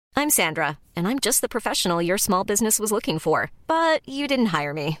I'm Sandra, and I'm just the professional your small business was looking for. But you didn't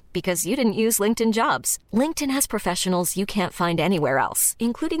hire me because you didn't use LinkedIn Jobs. LinkedIn has professionals you can't find anywhere else,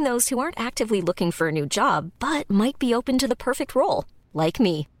 including those who aren't actively looking for a new job, but might be open to the perfect role, like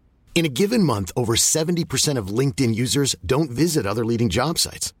me. In a given month, over 70% of LinkedIn users don't visit other leading job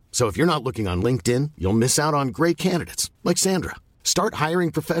sites. So if you're not looking on LinkedIn, you'll miss out on great candidates like Sandra. Start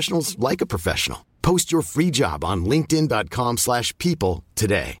hiring professionals like a professional. Post your free job on linkedin.com/people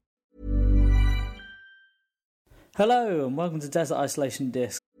today. Hello and welcome to Desert Isolation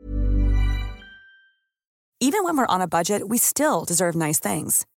Disc. Even when we're on a budget, we still deserve nice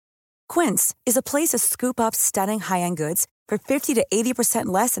things. Quince is a place to scoop up stunning high-end goods for 50 to 80%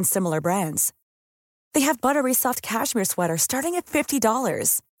 less than similar brands. They have buttery soft cashmere sweaters starting at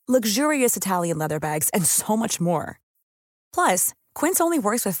 $50, luxurious Italian leather bags, and so much more. Plus, Quince only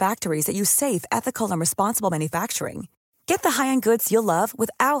works with factories that use safe, ethical, and responsible manufacturing. Get the high-end goods you'll love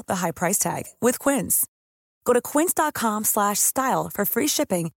without the high price tag with Quince. Go to quince.com/style for free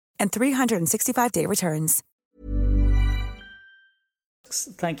shipping and 365-day returns.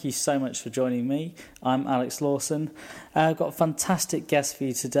 Thank you so much for joining me. I'm Alex Lawson. I've got a fantastic guest for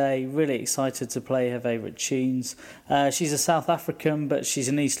you today. Really excited to play her favourite tunes. She's a South African, but she's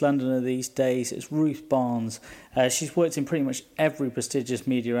an East Londoner these days. It's Ruth Barnes. She's worked in pretty much every prestigious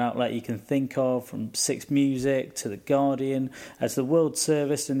media outlet you can think of, from Six Music to The Guardian, to The World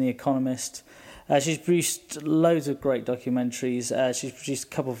Service and The Economist. She's produced loads of great documentaries. She's produced a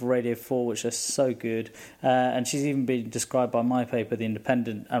couple for Radio 4, which are so good. And she's even been described by my paper, The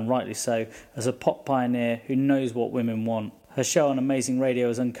Independent, and rightly so, as a pop pioneer who knows what women want. Her show on Amazing Radio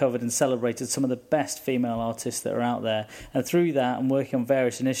has uncovered and celebrated some of the best female artists that are out there. And through that, and working on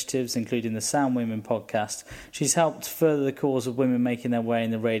various initiatives, including the Sound Women podcast, she's helped further the cause of women making their way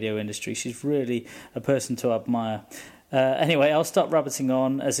in the radio industry. She's really a person to admire. Anyway, I'll stop rabbiting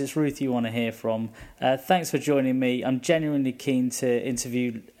on, as it's Ruth you want to hear from. Thanks for joining me. I'm genuinely keen to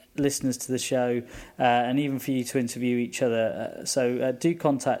interview listeners to the show and even for you to interview each other. So do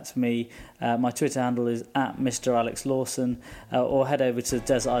contact me. My Twitter handle is @Mr. Alex Lawson, or head over to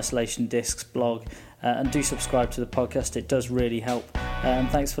Desert Isolation Discs blog and do subscribe to the podcast. It does really help. And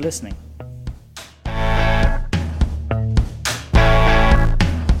thanks for listening.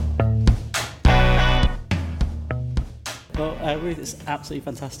 Well, Ruth, it's absolutely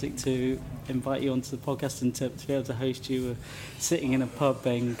fantastic to invite you onto the podcast and to be able to host you sitting in a pub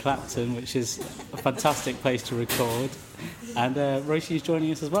in Clapton, which is a fantastic place to record. And Roisin is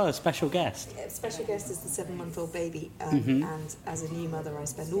joining us as well, a special guest. Yeah, special guest is the 7-month-old baby, and as a new mother, I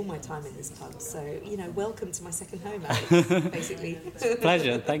spend all my time in this pub. So, welcome to my second home, Alex, basically. It's a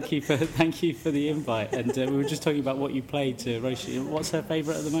pleasure. Thank you for the invite. And we were just talking about what you played to Roisin. What's her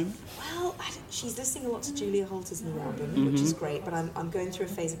favourite at the moment? Well, she's listening a lot to Julia Holter's new album, which is great. But I'm going through a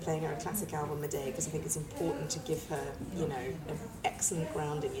phase of playing her a classic album a day because I think it's important to give her, an excellent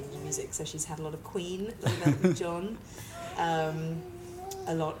grounding in music. So she's had a lot of Queen, a lot of Elton John.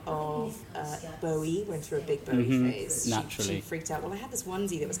 A lot of Bowie, went through a big Bowie phase. Naturally. She freaked out. Well, I had this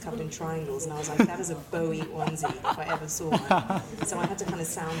onesie that was covered in triangles, and I was like, that is a Bowie onesie if I ever saw one. So I had to kind of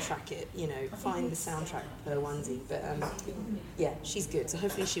soundtrack it, find the soundtrack per onesie. But yeah, she's good. So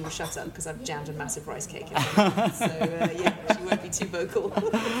hopefully she will shut up because I've jammed a massive rice cake in her. So yeah, she won't be too vocal.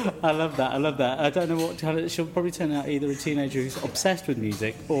 I love that. I don't know what kind of, she'll probably turn out either a teenager who's obsessed with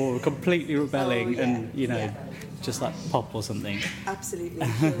music or completely rebelling just like pop or something. Absolutely.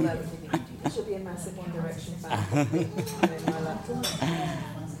 She'll be a massive One Direction fan.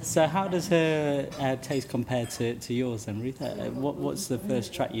 So how does her taste compare to yours then, Ruth? What's the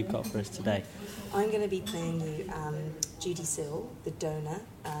first track you've got for us today? I'm going to be playing you Judy Sill, The Donor.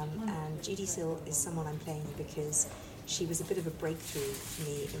 And Judy Sill is someone I'm playing you because she was a bit of a breakthrough for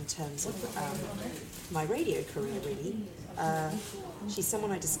me in terms of my radio career, really. She's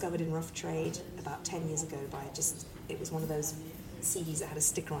someone I discovered in Rough Trade about 10 years ago it was one of those CDs that had a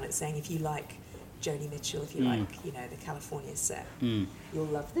sticker on it saying, if you like Joni Mitchell, if you like, the California set, you'll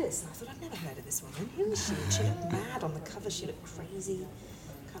love this. And I thought, I've never heard of this woman. Who is she? And she looked mad on the cover. She looked crazy,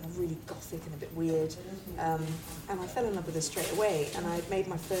 kind of really gothic and a bit weird. And I fell in love with her straight away. And I made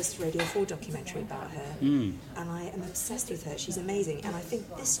my first Radio 4 documentary about her. And I am obsessed with her. She's amazing. And I think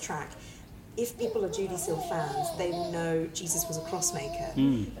this track, if people are Judy Sill fans, they will know Jesus Was a Crossmaker,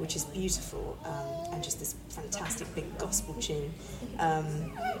 which is beautiful, and just this fantastic big gospel tune.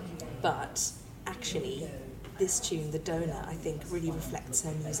 But actually, this tune, The Donor, I think really reflects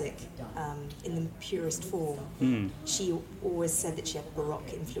her music in the purest form. She always said that she had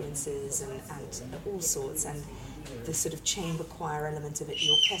Baroque influences and all sorts, and the sort of chamber choir element of it, the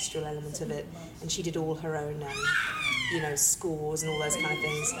orchestral element of it, and she did all her own scores and all those kind of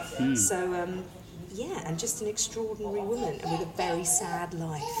things. So, yeah, and just an extraordinary woman, and with a very sad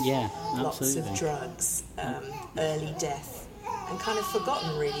life. Yeah, Lots absolutely. of drugs, early death, and kind of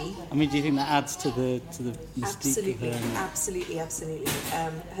forgotten, really. I mean, do you think that adds to the mystique of her? Absolutely.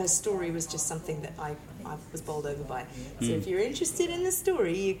 Her story was just something that I was bowled over by. So if you're interested in the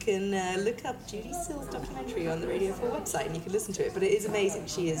story, you can look up Judy Sill's documentary on the Radio 4 website, and you can listen to it. But it is amazing.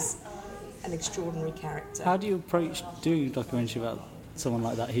 She is an extraordinary character. How do you approach doing a documentary about someone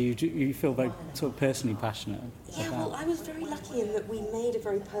like that who you feel very sort of personally passionate Yeah, about? well, I was very lucky in that we made a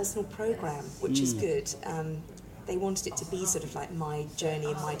very personal programme, which is good. They wanted it to be sort of like my journey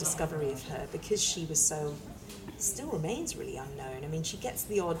and my discovery of her, because she was still remains really unknown. I mean, she gets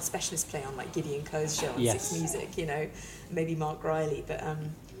the odd specialist play on like Gideon Coe's show on Yes. Six Music, maybe Mark Riley, but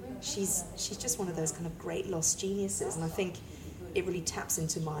she's just one of those kind of great lost geniuses, and I think it really taps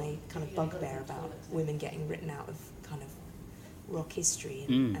into my kind of bugbear about women getting written out of kind of rock history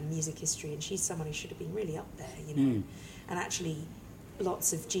and music history, and she's someone who should have been really up there, and actually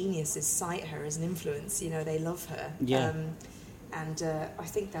lots of geniuses cite her as an influence, they love her, and I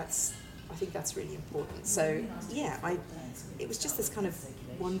think that's really important. So yeah, it was just this kind of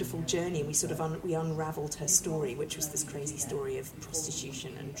wonderful journey, and we sort of we unravelled her story, which was this crazy story of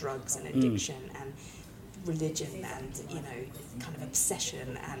prostitution and drugs and addiction and religion and kind of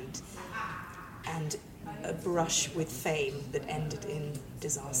obsession and a brush with fame that ended in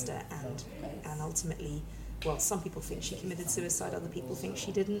disaster and ultimately, well, some people think she committed suicide, other people think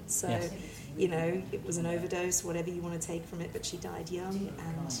she didn't, so it was an overdose, whatever you want to take from it, but she died young,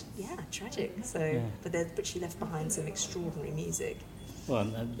 and tragic. So but she left behind some extraordinary music. Well,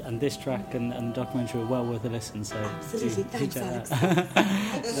 and this track and the documentary are well worth a listen, so absolutely. Thanks, Alex.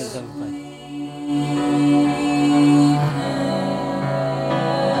 Let's have a play.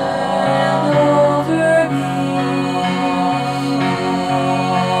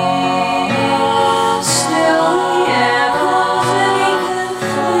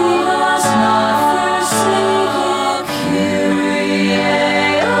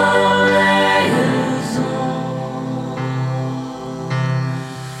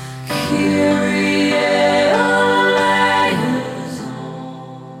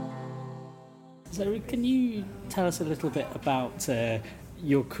 So can you tell us a little bit about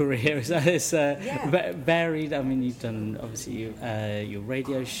your career? It's varied. I mean, you've done obviously your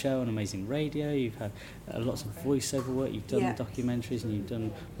radio show on Amazing Radio. You've had lots of voiceover work. You've done documentaries, and you've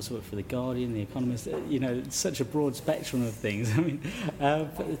done lots of work for The Guardian, The Economist. It's such a broad spectrum of things. I mean,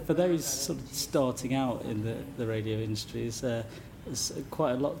 for those sort of starting out in the radio industry, there's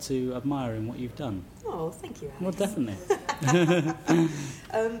quite a lot to admire in what you've done. Oh, thank you, Alex. Well, definitely.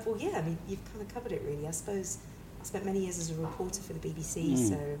 Well, yeah, I mean, you've kind of covered it, really. I suppose I spent many years as a reporter for the BBC,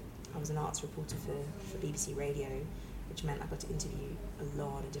 so I was an arts reporter for BBC Radio, which meant I got to interview a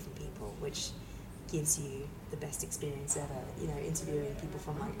lot of different people, which gives you the best experience ever. Interviewing people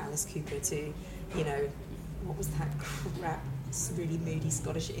from like Alice Cooper to, what was that crap, really moody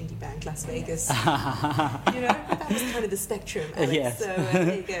Scottish indie band, Las Vegas. That was kind of the spectrum, Alex. Yes. So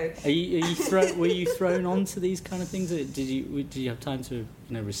there you go. Were you thrown onto these kind of things? Did you have time to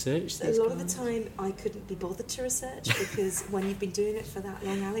research these? A lot of the time, I couldn't be bothered to research because when you've been doing it for that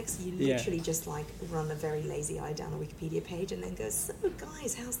long, Alex, you literally just like run a very lazy eye down a Wikipedia page and then go, "So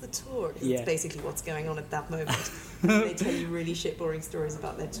guys, how's the tour?" It's basically what's going on at that moment. They tell you really shit boring stories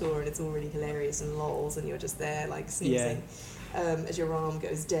about their tour, and it's all really hilarious and lols, and you're just there like sneezing as your arm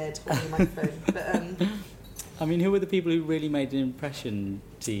goes dead holding the microphone. But I mean, who were the people who really made an impression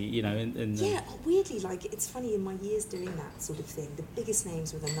to you? Weirdly, like it's funny, in my years doing that sort of thing, the biggest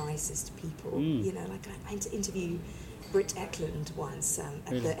names were the nicest people. Like I went to interview Britt Eklund once at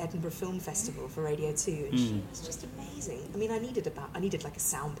the Edinburgh Film Festival for Radio 2, and she was just amazing. I mean, I needed like a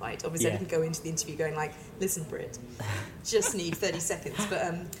soundbite. Obviously, I didn't go into the interview going like, "Listen, Britt, just need 30 seconds."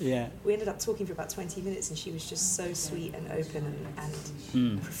 But we ended up talking for about 20 minutes, and she was just so sweet and open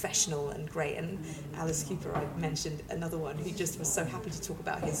and professional and great. And Alice Cooper, I mentioned, another one who just was so happy to talk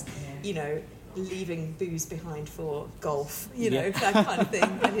about his, leaving booze behind for golf, that kind of thing,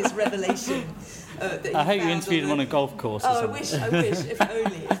 and his revelation. I hope you interviewed him on a golf course. I wish, if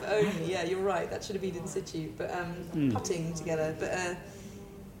only. Yeah, you're right. That should have been in situ, but putting together. But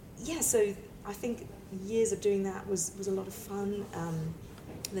so I think years of doing that was a lot of fun.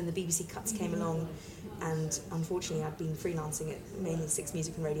 Then the BBC Cuts came along, and unfortunately I'd been freelancing at mainly Six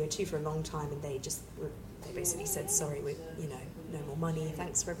Music and Radio 2 for a long time, and they basically said, "Sorry, we no more money.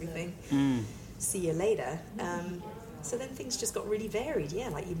 Thanks for everything. See you later." So then things just got really varied. Yeah,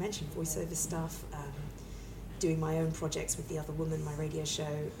 like you mentioned, voiceover stuff. Doing my own projects with The Other Woman, my radio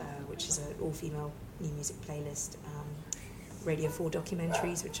show, which is an all-female new music playlist. Radio 4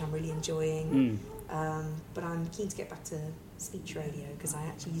 documentaries, which I'm really enjoying. But I'm keen to get back to speech radio, because I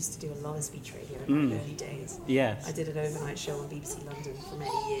actually used to do a lot of speech radio in my early days. Yes. I did an overnight show on BBC London for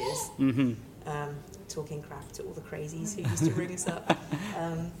many years, talking crap to all the crazies who used to ring us up.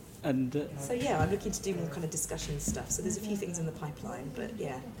 So yeah, I'm looking to do more kind of discussion stuff. So there's a few things in the pipeline, but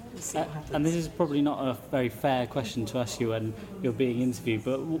yeah, we'll see what happens. And this is probably not a very fair question to ask you when you're being interviewed,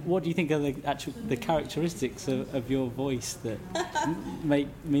 but what do you think are the characteristics of your voice that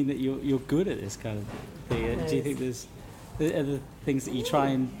mean that you're good at this kind of thing? Do you think there's other things that you try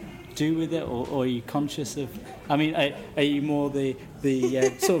and do with it, or are you conscious of? I mean, are you more the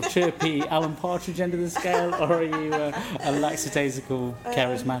sort of chirpy Alan Partridge end of the scale, or are you a lackadaisical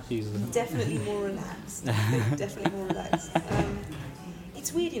Cerys Matthews? Definitely more relaxed. Definitely more relaxed.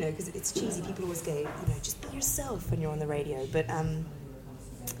 It's weird, because it's cheesy. People always go, just be yourself when you're on the radio. But I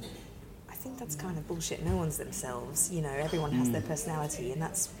think that's kind of bullshit. No one's themselves. Everyone has their personality, and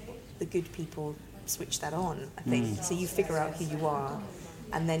that's the good people switch that on, I think. So you figure out who you are,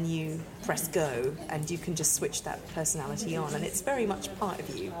 and then you press go, and you can just switch that personality on, and it's very much part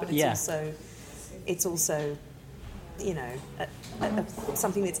of you, but it's also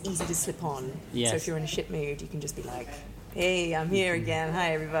something that's easy to slip on. Yes. So if you're in a shit mood, you can just be like, hey, I'm here again,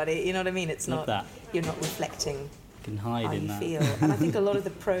 hi everybody, you know what I mean? It's not that. You're not reflecting You can hide how in you that. feel. And I think a lot of the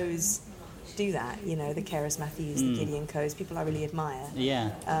pros do that, the Cerys Matthews, the Gideon Coes, people I really admire.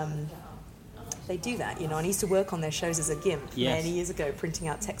 Yeah. They do that, and I used to work on their shows as a gimp Yes. many years ago, printing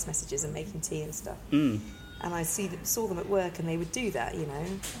out text messages and making tea and stuff. And I saw them at work, and they would do that,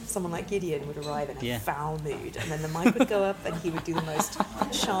 Someone like Gideon would arrive in a foul mood, and then the mic would go up, and he would do the most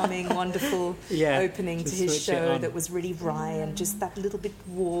charming, wonderful opening to his show that was really wry and just that little bit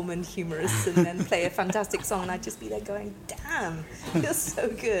warm and humorous, and then play a fantastic song, and I'd just be there going, damn, feels so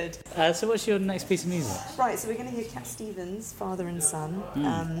good. So what's your next piece of music? Right, so we're going to hear Cat Stevens, Father and Son,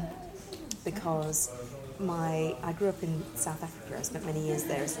 because I grew up in South Africa. I spent many years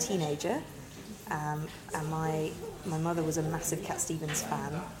there as a teenager, and my mother was a massive Cat Stevens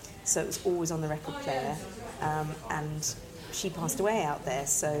fan, so it was always on the record player, and she passed away out there,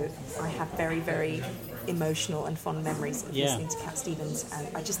 so I have very, very emotional and fond memories of listening to Cat Stevens, and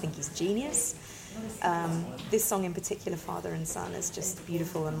I just think he's genius. This song in particular, Father and Son, is just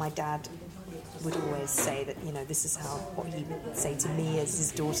beautiful, and my dad would always say that, this is what he would say to me as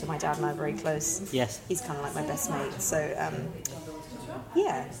his daughter. My dad and I are very close. Yes. He's kind of like my best mate. So,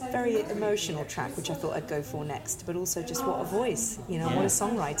 very emotional track, which I thought I'd go for next. But also just what a voice, what a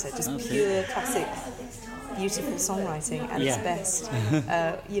songwriter. Just pure classic, beautiful songwriting at its best.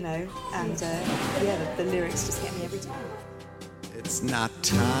 The lyrics just get me every time. It's not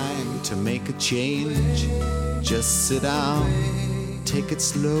time to make a change. Just sit down. Take it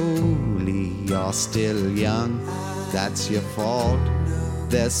slowly, you're still young, that's your fault.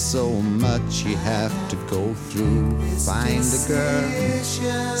 There's so much you have to go through. Find a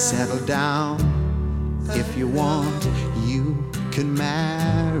girl, settle down. If you want, you can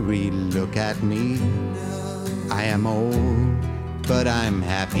marry. Look at me, I am old, but I'm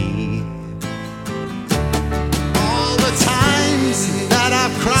happy. All the times that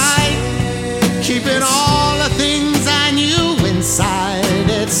I've cried, keeping all the things I knew inside,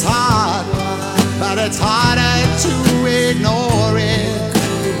 it's hard, but it's harder to ignore it.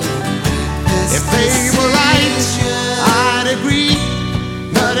 If they were right, I'd agree,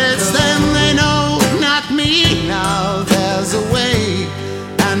 but it's them they know, not me. Now there's a way,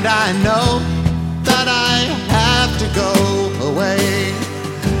 and I know that I have to go away.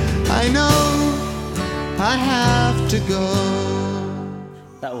 I know I have to go.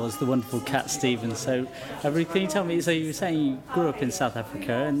 That was the wonderful Cat Stevens. So, Ruth, can you tell me, so you were saying you grew up in South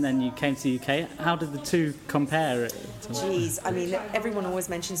Africa and then you came to the UK. How did the two compare? Jeez, I mean, everyone always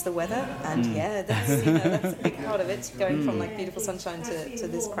mentions the weather, and that's a big part of it, going from like beautiful sunshine to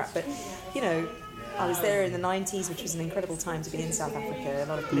this crap. But, I was there in the 90s, which was an incredible time to be in South Africa, a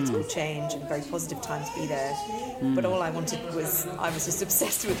lot of political change and a very positive time to be there. But all I wanted was, I was just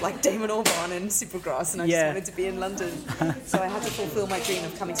obsessed with like Damon Albarn and Supergrass, and I just wanted to be in London. So I had to fulfill my dream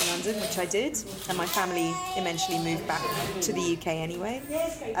of coming to London, which I did, and my family eventually moved back to the UK anyway.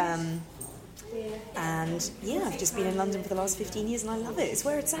 And I've just been in London for the last 15 years, and I love it. It's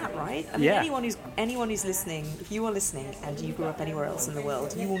where it's at, right? I mean, anyone who's listening, if you are listening and you grew up anywhere else in the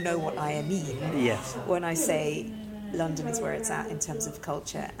world, you will know what I mean. Yes. When I say London is where it's at in terms of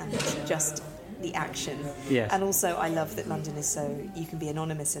culture and just the action. Yes. And also, I love that London is so, you can be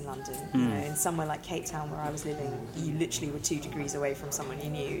anonymous in London. In somewhere like Cape Town, where I was living, you literally were 2 degrees away from someone you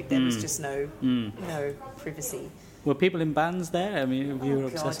knew. There was just no privacy. Were people in bands there? I mean, you were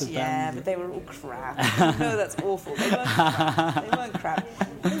obsessed with bands. Yeah, but they were all crap. No, that's awful. They weren't crap. They weren't crap.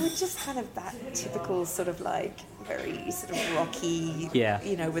 They were just kind of that typical sort of like very sort of rocky,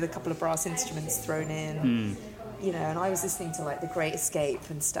 you know, with a couple of brass instruments thrown in. You know, and I was listening to like The Great Escape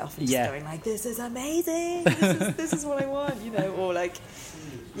and stuff, and just going like, "This is amazing! This is what I want," you know. Or like,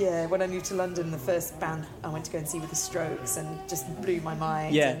 when I moved to London, the first band I went to go and see were The Strokes, and just blew my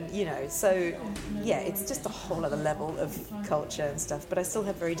mind. And, you know, so it's just a whole other level of culture and stuff. But I still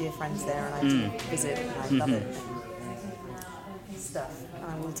have very dear friends there, and I do visit, and I love it. And stuff.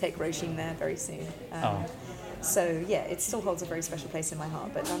 I will take Roisin there very soon. So it still holds a very special place in my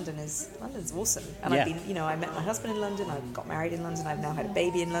heart. But London's awesome, and I've been, you know, I met my husband in London. I got married in London. I've now had a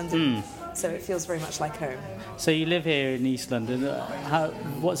baby in London, so it feels very much like home. So you live here in East London.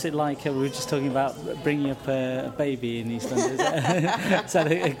 What's it like? We were just talking about bringing up a baby in East London. Is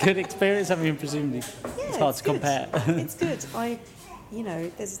that a good experience? I mean, presumably it's hard to compare. It's good. You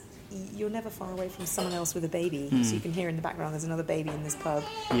know, you're never far away from someone else with a baby, so you can hear in the background there's another baby in this pub.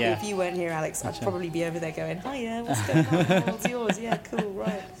 If you weren't here, Alex, I'd probably be over there going, "Hiya, what's going on? What's yours? Yeah, cool,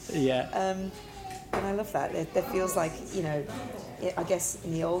 right." And I love that. It feels like, you know, I guess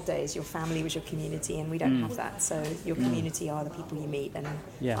in the old days your family was your community, and we don't have that. So your community are the people you meet, and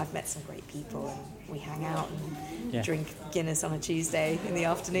I've met some great people, and we hang out and drink Guinness on a Tuesday in the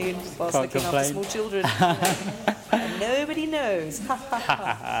afternoon whilst looking after small children. And nobody knows.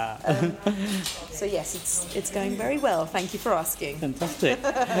 So yes, it's going very well. Thank you for asking. Fantastic.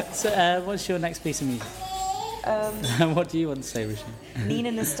 So what's your next piece of music? What do you want to say, Roisin?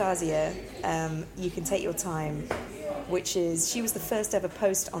 Nina Nastasia, You Can Take Your Time, which is, she was the first ever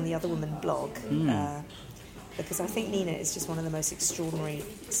post on the Other Woman blog, because I think Nina is just one of the most extraordinary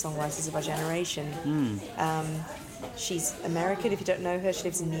songwriters of our generation. She's American, if you don't know her. She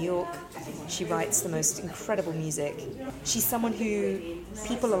lives in New York. She writes the most incredible music. She's someone who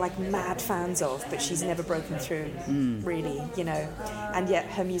people are like mad fans of, but she's never broken through, really, you know. And yet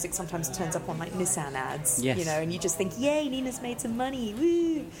her music sometimes turns up on like Nissan ads, you know, and you just think, yay, Nina's made some money,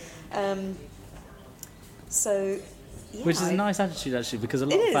 woo! Which is a nice attitude, actually, because a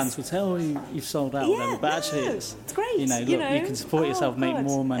lot of fans will say, "Oh, you've sold out," whatever. But actually, it's great. You know, look, you can support yourself, make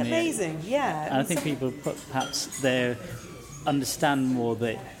more money. Amazing, And I think people perhaps they understand more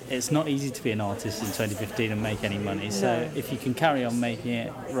that it's not easy to be an artist in 2015 and make any money. So if you can carry on making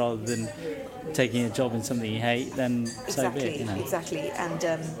it rather than taking a job in something you hate, then so be it. You know? Exactly, and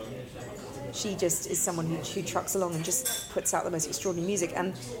she just is someone who trucks along and just puts out the most extraordinary music.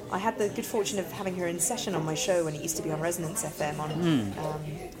 And I had the good fortune of having her in session on my show when it used to be on Resonance FM on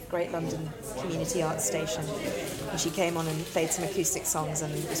Great London Community Arts Station. And she came on and played some acoustic songs,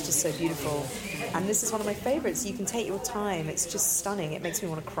 and it was just so beautiful. And this is one of my favourites, You Can Take Your Time. It's just stunning. It makes me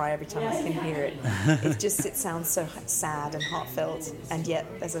want to cry every time I can hear it. It sounds so sad and heartfelt, and yet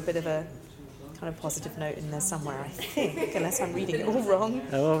there's a bit of a kind of positive note in there somewhere, I think, unless I'm reading it all wrong.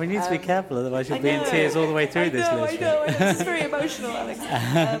 Oh, well, we need to be careful, otherwise you'll be in tears all the way through this list. I know, this is very emotional, Alex.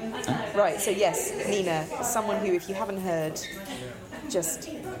 Right, so yes, Nina, someone who, if you haven't heard, just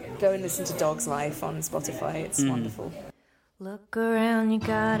go and listen to Dog's Life on Spotify. It's wonderful. Look around, you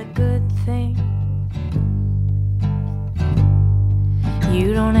got a good thing.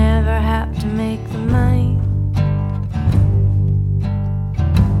 You don't ever have to make the money.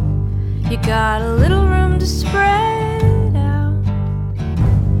 You got a little room to spread out,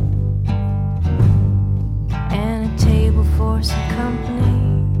 and a table for some company.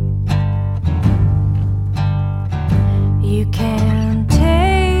 You can take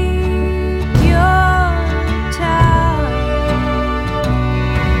your time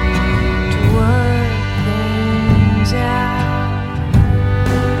to work things out.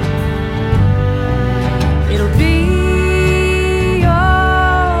 It'll be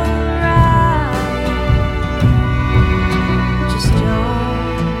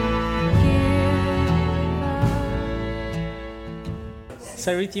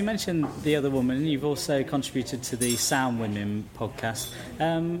So, Ruth, you mentioned The Other Woman, and you've also contributed to the Sound Women podcast.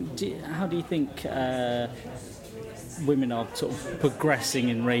 How do you think women are sort of progressing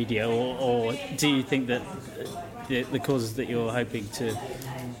in radio, or do you think that the causes that you're hoping to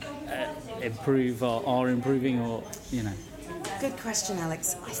improve are improving, or, you know? Good question,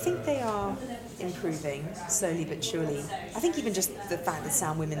 Alex. I think they are improving, slowly but surely. I think even just the fact that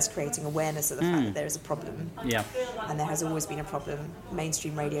Sound Women's creating awareness of the fact that there is a problem. Yeah. And there has always been a problem.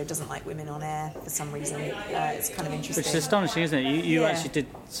 Mainstream radio doesn't like women on air for some reason. It's kind of interesting. Which is astonishing, isn't it? You actually did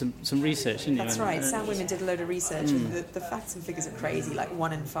some research, didn't you? That's right. Sound Women did a load of research, and the facts and figures are crazy. Like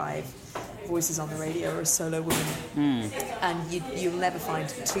 1 in 5 voices on the radio are a solo woman, and you'll never find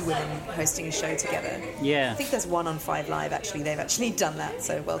two women hosting a show together. Yeah. I think there's one on 5 Live, actually. They've actually done that,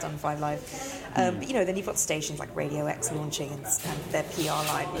 so well done, 5 Live. But, you know, then you've got stations like Radio X launching, and their PR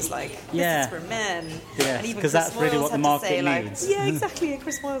line was like, this is for men. Yeah, because that's really what the market needs. Yeah, exactly. And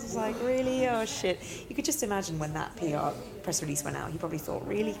Chris Moyles was like, really? Oh, shit. You could just imagine when that PR press release went out, he probably thought,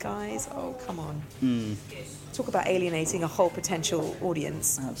 really, guys? Oh, come on. Talk about alienating a whole potential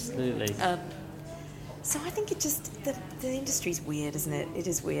audience. Absolutely. So I think the industry's weird, isn't it? It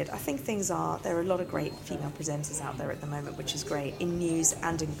is weird. I think there are a lot of great female presenters out there at the moment, which is great, in news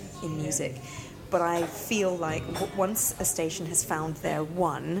and in music. But I feel like once a station has found their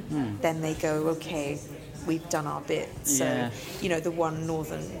one, then they go, okay, we've done our bit. So, you know, the one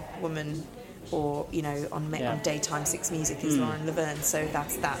northern woman, or, you know, on daytime 6 Music is Lauren Laverne, so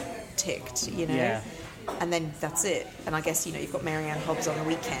that's that ticked, you know. Yeah. And then that's it. And I guess, you know, you've got Marianne Hobbs on the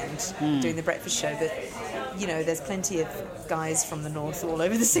weekend doing the breakfast show, but, you know, there's plenty of guys from the north all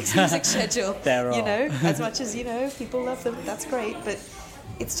over the 6 Music schedule. You know, as much as, you know, people love them, that's great. But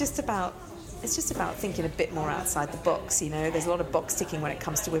it's just about thinking a bit more outside the box, you know. There's a lot of box ticking when it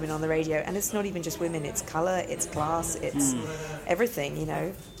comes to women on the radio, and it's not even just women, it's colour, it's class, it's everything, you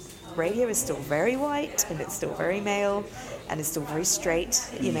know. Radio is still very white, and it's still very male, and it's still very straight,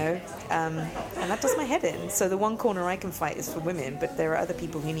 you know, and that does my head in. So the one corner I can fight is for women, but there are other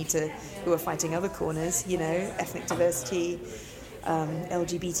people who are fighting other corners, you know, ethnic diversity,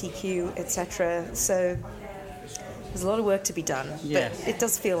 LGBTQ, etc. So there's a lot of work to be done, but it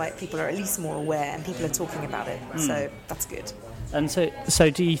does feel like people are at least more aware, and people are talking about it, so that's good. And so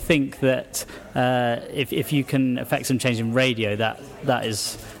do you think that if you can affect some change in radio, that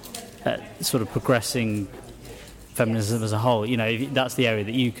is sort of progressing feminism as a whole? You know, that's the area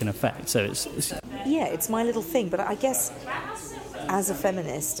that you can affect. So it's my little thing. But I guess as a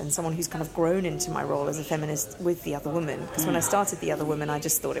feminist and someone who's kind of grown into my role as a feminist with The Other Woman, because when I started The Other Woman, I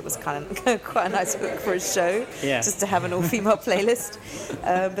just thought it was kind of quite a nice hook for a show, just to have an all-female playlist.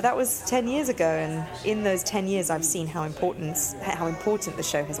 But that was 10 years ago, and in those 10 years, I've seen how important the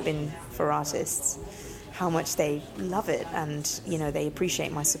show has been for artists, how much they love it, and, you know, they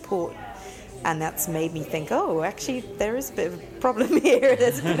appreciate my support. And that's made me think, oh, actually, there is a bit of a problem here.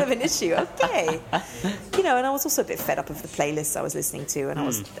 There's a bit of an issue. Okay. You know, and I was also a bit fed up of the playlists I was listening to. And I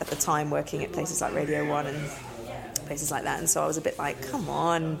was, at the time, working at places like Radio 1 and places like that. And so I was a bit like, come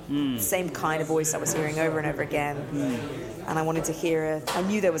on, same kind of voice I was hearing over and over again. And I wanted to hear I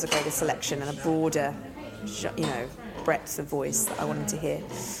knew there was a greater selection and a broader, you know, breadth of voice that I wanted to hear.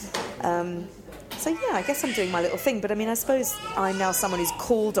 So, yeah, I guess I'm doing my little thing. But, I mean, I suppose I'm now someone who's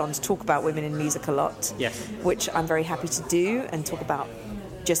called on to talk about women in music a lot, which I'm very happy to do, and talk about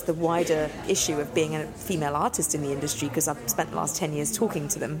just the wider issue of being a female artist in the industry, because I've spent the last 10 years talking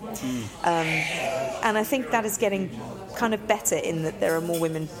to them. And I think that is getting kind of better in that there are more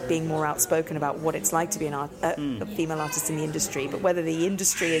women being more outspoken about what it's like to be a female artist in the industry. But whether the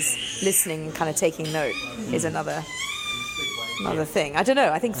industry is listening and kind of taking note is another thing. I don't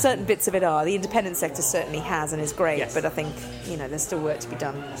know. I think certain bits of it are. The independent sector certainly has and is great, but I think, you know, there's still work to be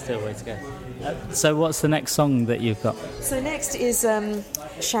done. Still a way to go. So what's the next song that you've got? So next is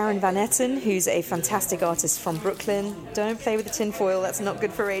Sharon Van Etten, who's a fantastic artist from Brooklyn. Don't play with the tinfoil, that's not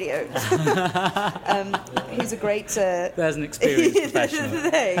good for radio. Who's a great... There's an experienced professional.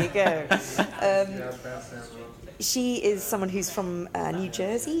 There you go. She is someone who's from New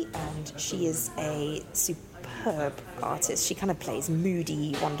Jersey, and she is a superb artist. She kind of plays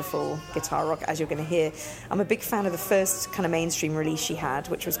moody, wonderful guitar rock, as you're going to hear. I'm a big fan of the first kind of mainstream release she had,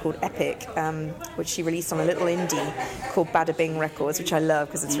 which was called Epic, which she released on a little indie called Bada Bing Records, which I love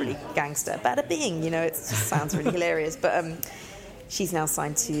because it's really gangster. Bada Bing, you know, it just sounds really hilarious. But she's now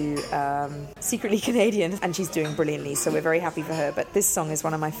signed to Secretly Canadian, and she's doing brilliantly, so we're very happy for her. But this song is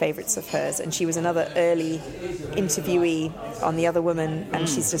one of my favourites of hers, and she was another early interviewee on The Other Woman, and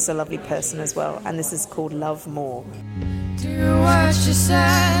she's just a lovely person as well. And this is called Love More. Do what she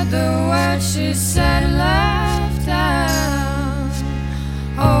said, the words she said left out,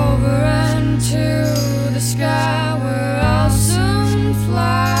 over and to the sky where I'll soon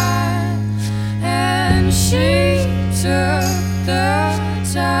fly. And she took the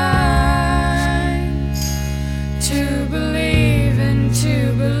time to believe in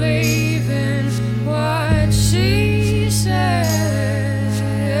what she said.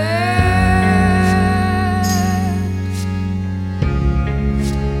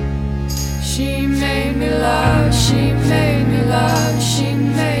 She made me love, she made me love, she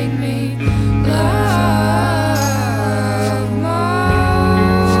made me love more.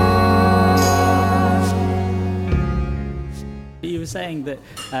 You were saying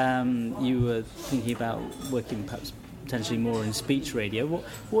that you were thinking about working perhaps potentially more in speech radio.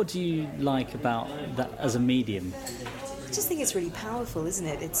 What do you like about that as a medium? I just think it's really powerful, isn't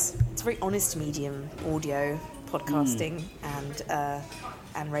it? It's a very honest medium, audio, podcasting,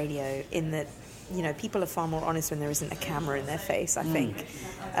 and radio. In that, people are far more honest when there isn't a camera in their face, I think.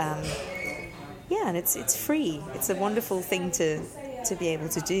 And it's free. It's a wonderful thing to be able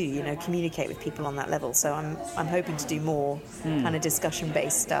to do, communicate with people on that level. So I'm hoping to do more kind of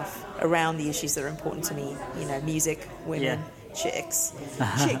discussion-based stuff around the issues that are important to me. Music, women, chicks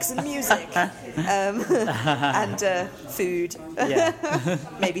and music, and food.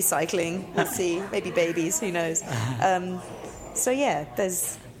 Maybe cycling. We'll see. Maybe babies. Who knows? I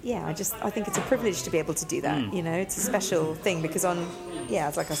think it's a privilege to be able to do that. It's a special thing because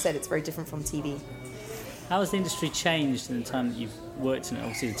like I said, it's very different from TV. How has the industry changed in the time that you've worked in it?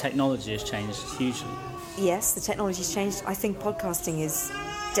 Obviously, the technology has changed hugely. Yes, the technology's changed. I think podcasting is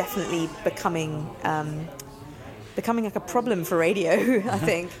definitely becoming like a problem for radio, I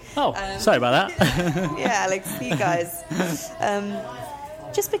think. Sorry about that. Yeah, Alex, you guys.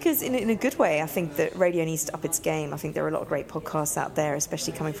 Just because, in a good way, I think that radio needs to up its game. I think there are a lot of great podcasts out there,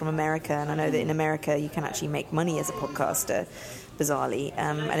 especially coming from America. And I know that in America, you can actually make money as a podcaster, bizarrely.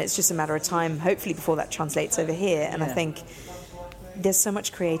 And it's just a matter of time, hopefully, before that translates over here. And I think there's so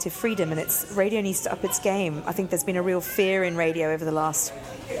much creative freedom, and radio needs to up its game. I think there's been a real fear in radio over the last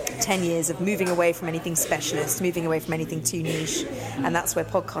 10 years of moving away from anything specialist, moving away from anything too niche, and that's where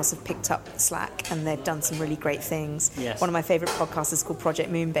podcasts have picked up slack, and they've done some really great things. Yes. One of my favourite podcasts is called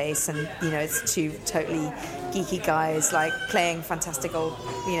Project Moonbase, and it's two totally geeky guys like playing fantastic old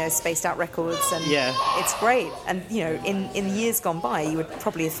spaced out records, and it's great. And in the years gone by, you would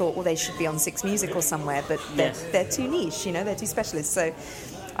probably have thought, well, they should be on Six Music or somewhere, but they're too niche, they're too specialist. So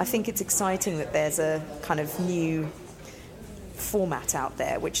I think it's exciting that there's a kind of new format out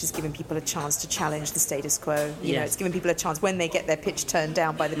there which is giving people a chance to challenge the status quo. It's giving people a chance when they get their pitch turned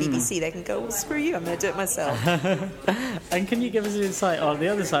down by the BBC, they can go, well, screw you, I'm going to do it myself. And can you give us an insight on the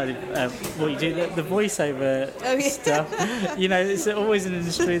other side of what you do, the voiceover stuff? It's always an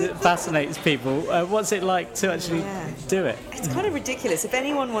industry that fascinates people. What's it like to actually do it? It's kind of ridiculous. If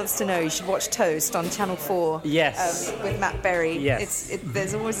anyone wants to know, you should watch Toast on Channel 4 with Matt Berry. Yes.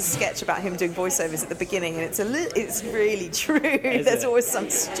 There's always a sketch about him doing voiceovers at the beginning, and it's really true. There's always some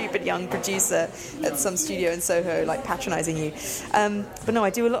stupid young producer at some studio in Soho like patronising you. But no, I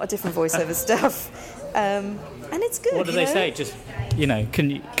do a lot of different voiceover stuff. And it's good. What do they say? Just, can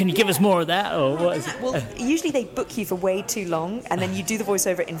you give us more of that, or what is it? Well, usually they book you for way too long, and then you do the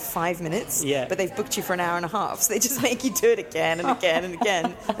voiceover in 5 minutes. Yeah. But they've booked you for an hour and a half, so they just make you do it again and again and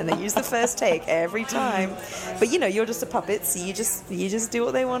again, and they use the first take every time. But you're just a puppet, so you just do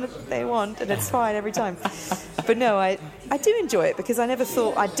what they want, and it's fine every time. But no, I do enjoy it because I never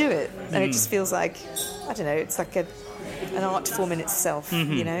thought I'd do it, and it just feels like, I don't know, it's like an art form in itself,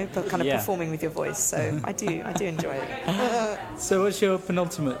 but kind of performing with your voice. So I do enjoy it. So what's your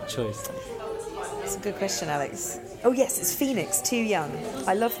penultimate choice? That's a good question, Alex. Oh yes, it's Phoenix, Too Young.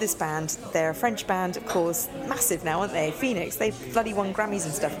 I love this band. They're a French band, of course, massive now, aren't they? Phoenix, they bloody won Grammys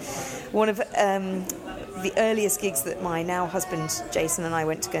and stuff. One of the earliest gigs that my now husband Jason and I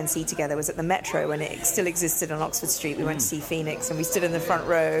went to go and see together was at the Metro when it still existed on Oxford Street. We went to see Phoenix, and we stood in the front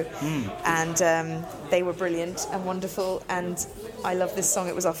row, and they were brilliant and wonderful, and I love this song.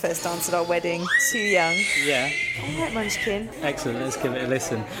 It was our first dance at our wedding. Too Young. Yeah. All right, Munchkin. Excellent. Let's give it a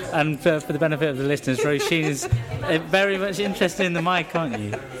listen. And for the benefit of the listeners, Roisin is very much interested in the mic, aren't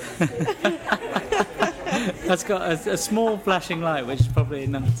you? That's got a small flashing light, which is probably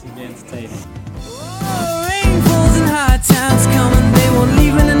enough to be entertaining. Oh, rain falls and hard times come and they won't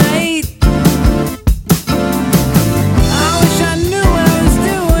leave in the night. I wish I knew what I was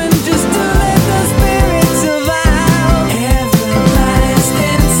doing just to let the spirit survive. Everybody's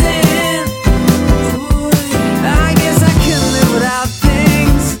dancing. Ooh, I guess I couldn't live without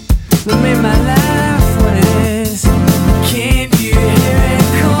things that made my life what it is. Can't you hear it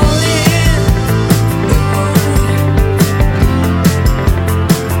calling?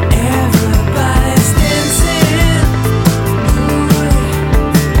 Everybody's dancing.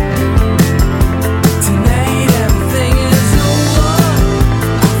 Tonight everything is over.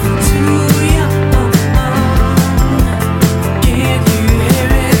 I feel too young. Can't you hear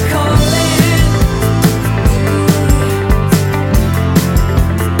it calling?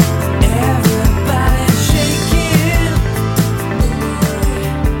 Everybody's shaking.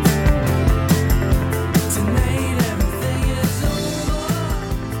 Tonight everything is over.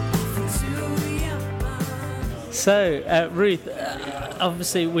 I feel too young. So, Ruth,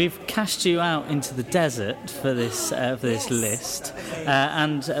 obviously we've cast you out into the desert for this list,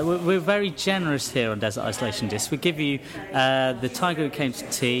 and we're very generous here on Desert Isolation Disc. We give you the Tiger Who Came to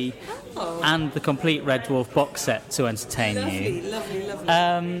Tea and the complete Red Dwarf box set to entertain you.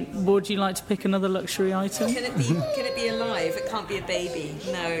 Lovely. Would you like to pick another luxury item? Can it be alive? It can't be a baby.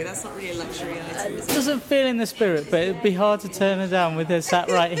 No, that's not really a luxury item, is It it? doesn't feel in the spirit, but it'd be hard to turn her down with her sat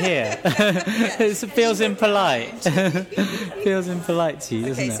right here. It feels impolite. Feels impolite to you,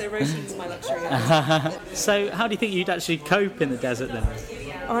 doesn't Okay, it? so Roisin's my luxury item. So how do you think you'd actually cope in the desert then?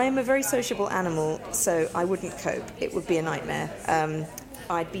 I'm a very sociable animal, so I wouldn't cope. It would be a nightmare.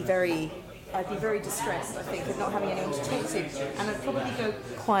 I'd be very distressed, I think, of not having anyone to talk to, and I'd probably go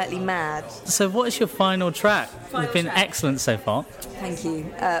quietly mad. So what is your final track? It's been track. excellent so far. Thank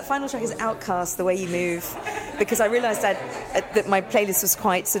you. Final track is Outcast, The Way You Move, because I realised that my playlist was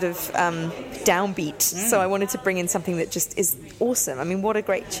quite sort of downbeat, so I wanted to bring in something that just is awesome. I mean, what a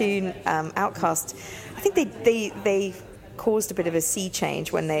great tune. Outcast, I think they caused a bit of a sea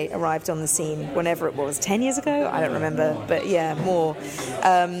change when they arrived on the scene, whenever it was, 10 years ago? I don't remember, but yeah, more.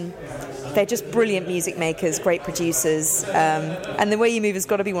 They're just brilliant music makers, great producers, and The Way You Move has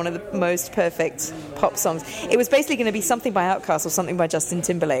got to be one of the most perfect pop songs. It was basically going to be something by Outkast or something by Justin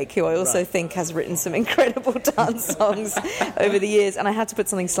Timberlake, who I also think has written some incredible dance songs over the years, and I had to put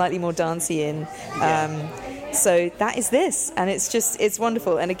something slightly more dancey in. So that is this, and it's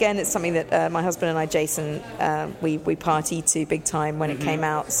wonderful. And again, it's something that my husband and I, Jason, we partied to big time when it came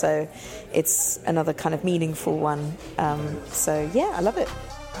out. So it's another kind of meaningful one. So yeah, I love it.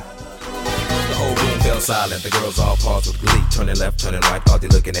 The whole room fell silent, the girls all paused with glee. Turning left, turning right, thought they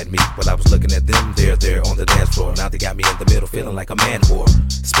looking at me. While I was looking at them, they're on the dance floor. Now they got me in the middle, feeling like a man whore.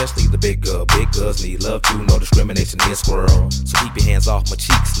 Especially the big girl. Big girls need love too, no discrimination here, squirrel. So keep your hands off my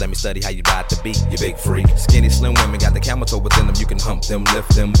cheeks, let me study how you ride the beat, you big freak. Skinny, slim women got the camel toe within them. You can hump them,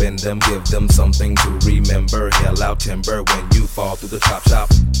 lift them, bend them, give them something to remember. Hell out timber when you fall through the chop shop.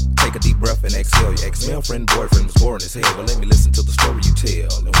 Take a deep breath and exhale. Your ex-male friend, boyfriend was boring as hell. Well, let me listen to the story you tell,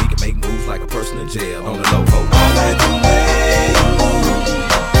 and we can make moves like a person in jail. On the low, ho. I like the way you move.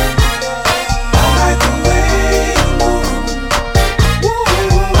 I like the way you move. Woo,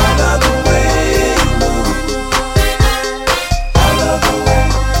 I love the way you move. I love the way.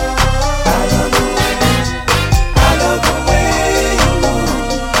 I love the way. I love the way you move.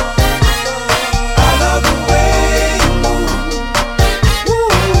 I love the way you move. Woo,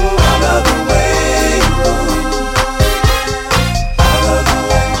 I love the way you move. I love the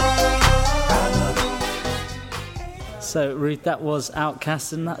way. So, Ruth, that was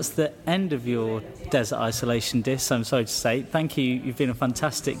Outcast, and that's the end of your Desert Isolation Disc, I'm sorry to say. Thank you, you've been a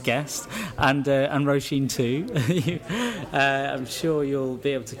fantastic guest, and Roisin too. I'm sure you'll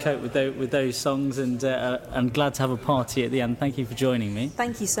be able to cope with those songs, and I'm glad to have a party at the end. Thank you for joining me.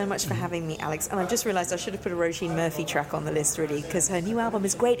 Thank you so much for having me, Alex. And I've just realised I should have put a Roisin Murphy track on the list, really, because her new album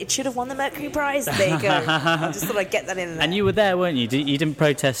is great. It should have won the Mercury Prize. There you go. I just thought I'd get that in there. And you were there, weren't you? You didn't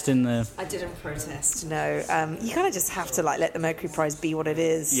protest in the... I didn't protest, no. You kind of just have to let the Mercury Prize be what it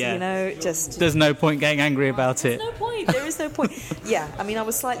is, Yeah. you know? Just There's no point getting angry about it. no point. There is no point. Yeah, I mean, I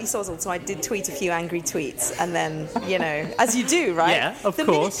was slightly sozzled, so I did tweet a few angry tweets, and then, as you do, right? Yeah, of the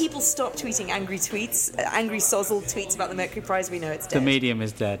course. minute people stop tweeting angry tweets, angry sozzled tweets about the Mercury Prize, we know it's dead. The medium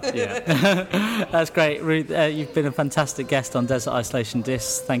is dead, yeah. That's great. Ruth, you've been a fantastic guest on Desert Isolation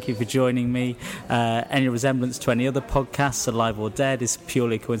Disc. Thank you for joining me. Any resemblance to any other podcasts, Alive or Dead, is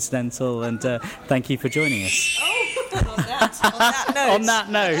purely coincidental, and thank you for joining us. On that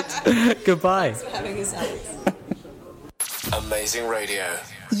note. Goodbye. Thanks for having us, Alex. Amazing Radio.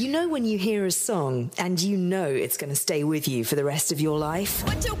 You know when you hear a song and you know it's going to stay with you for the rest of your life?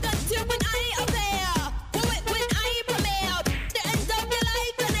 What you got to when I appear? Do it when I premiere. The end of your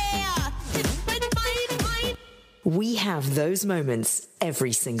life are there. It's been mine. We have those moments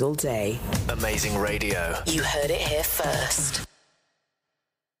every single day. Amazing Radio. You heard it here first.